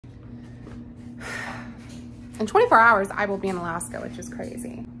In 24 hours, I will be in Alaska, which is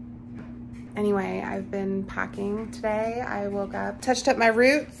crazy. Anyway, I've been packing today. I woke up, touched up my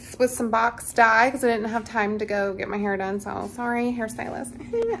roots with some box dye because I didn't have time to go get my hair done. So sorry,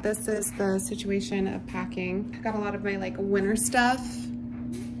 hairstylist. This is the situation of packing. I got a lot of my like winter stuff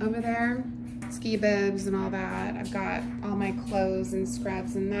over there. Ski bibs and all that. I've got all my clothes and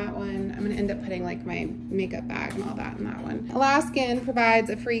scrubs in that one. I'm gonna end up putting like my makeup bag and all that in that one. Alaskan provides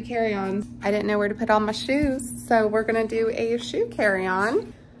a free carry-on. I didn't know where to put all my shoes, so we're gonna do a shoe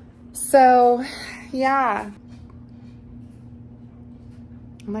carry-on. So yeah,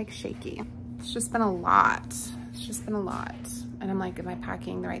 I'm like shaky. It's just been a lot. It's just been a lot. And I'm like, am I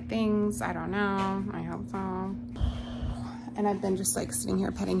packing the right things? I don't know, I hope so. And I've been just like sitting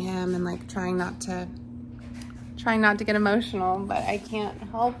here petting him and like trying not to get emotional, but I can't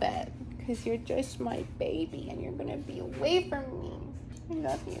help it because you're just my baby and you're gonna be away from me. I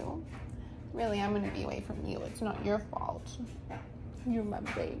love you. Really, I'm gonna be away from you. It's not your fault. You're my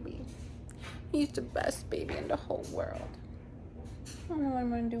baby. He's the best baby in the whole world. I don't know what I'm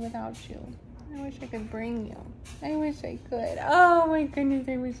gonna do without you. I wish I could bring you. I wish I could. Oh my goodness,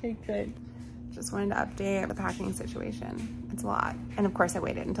 I wish I could. Just wanted to update the packing situation. It's a lot. And of course I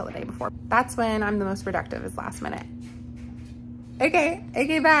waited until the day before. That's when I'm the most productive, is last minute. Okay,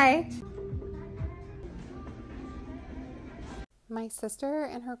 bye. My sister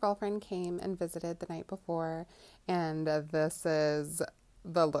and her girlfriend came and visited the night before, and this is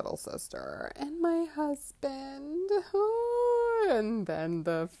the little sister and my husband, and then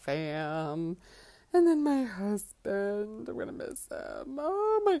the fam, and then my husband. I'm gonna miss him.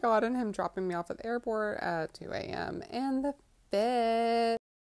 Oh my god, and him dropping me off at the airport at 2 a.m. and the fit.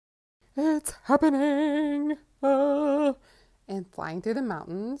 It's happening. And flying through the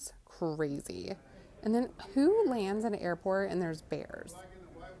mountains, crazy. And then who lands in an airport and there's bears?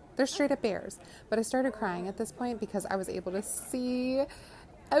 There's straight up bears. But I started crying at this point because I was able to see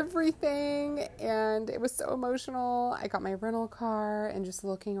everything and it was so emotional. I got my rental car and just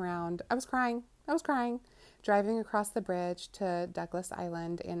looking around, I was crying. Driving across the bridge to Douglas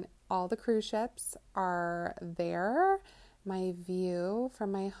Island and all the cruise ships are there. My view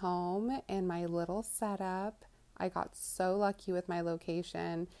from my home and my little setup. I got so lucky with my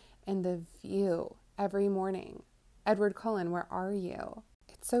location and the view every morning. Edward Cullen, where are you?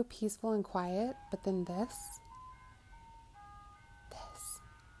 It's so peaceful and quiet, but then this.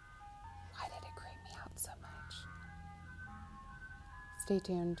 Why did it creep me out so much? Stay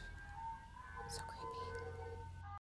tuned.